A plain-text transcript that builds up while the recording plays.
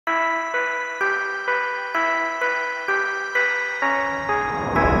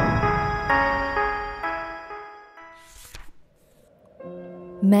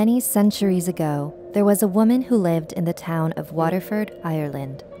Many centuries ago, there was a woman who lived in the town of Waterford,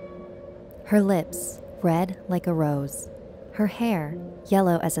 Ireland. Her lips, red like a rose. Her hair,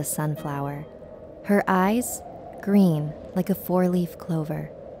 yellow as a sunflower. Her eyes, green like a four-leaf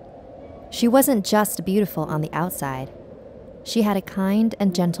clover. She wasn't just beautiful on the outside. She had a kind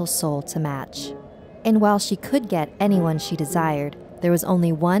and gentle soul to match. And while she could get anyone she desired, there was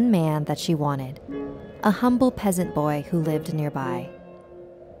only one man that she wanted, a humble peasant boy who lived nearby.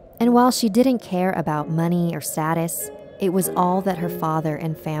 And while she didn't care about money or status, it was all that her father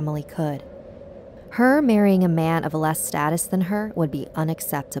and family could. Her marrying a man of less status than her would be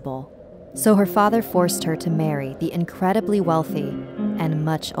unacceptable. So her father forced her to marry the incredibly wealthy and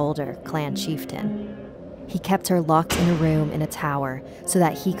much older clan chieftain. He kept her locked in a room in a tower so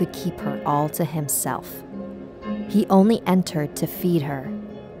that he could keep her all to himself. He only entered to feed her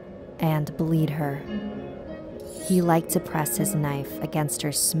and bleed her. He liked to press his knife against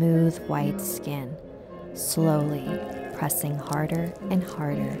her smooth white skin, slowly pressing harder and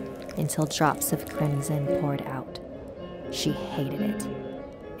harder until drops of crimson poured out. She hated it,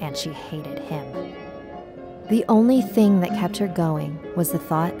 and she hated him. The only thing that kept her going was the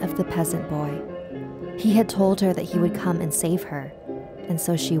thought of the peasant boy. He had told her that he would come and save her, and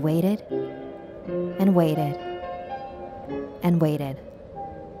so she waited and waited and waited,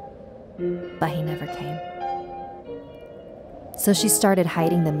 but he never came. So she started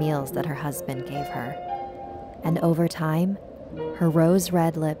hiding the meals that her husband gave her, and over time, her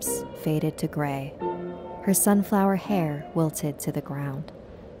rose-red lips faded to gray, her sunflower hair wilted to the ground,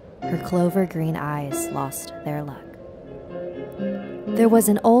 her clover-green eyes lost their luck. There was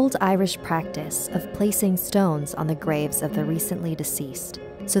an old Irish practice of placing stones on the graves of the recently deceased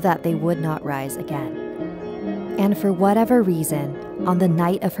so that they would not rise again. And for whatever reason, on the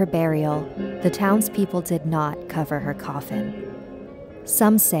night of her burial, the townspeople did not cover her coffin.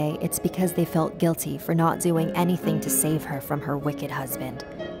 Some say it's because they felt guilty for not doing anything to save her from her wicked husband,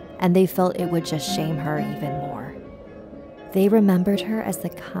 and they felt it would just shame her even more. They remembered her as the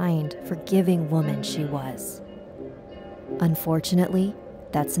kind, forgiving woman she was. Unfortunately,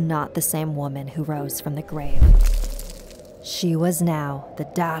 that's not the same woman who rose from the grave. She was now the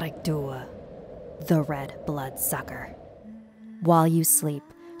Dearg-Due, the red blood sucker. While you sleep,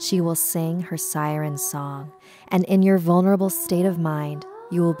 she will sing her siren song, and in your vulnerable state of mind,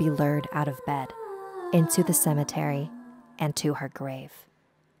 you will be lured out of bed, into the cemetery, and to her grave.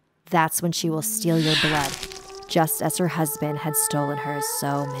 That's when she will steal your blood, just as her husband had stolen hers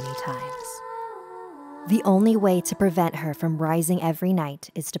so many times. The only way to prevent her from rising every night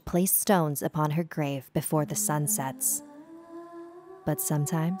is to place stones upon her grave before the sun sets. But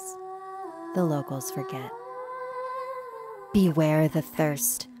sometimes, the locals forget. Beware the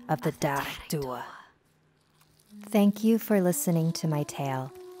thirst of the Dearg-Due. Thank you for listening to my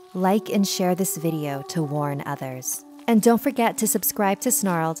tale. Like and share this video to warn others. And don't forget to subscribe to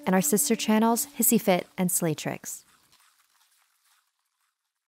Snarled and our sister channels, Hissy Fit and Slay Tricks.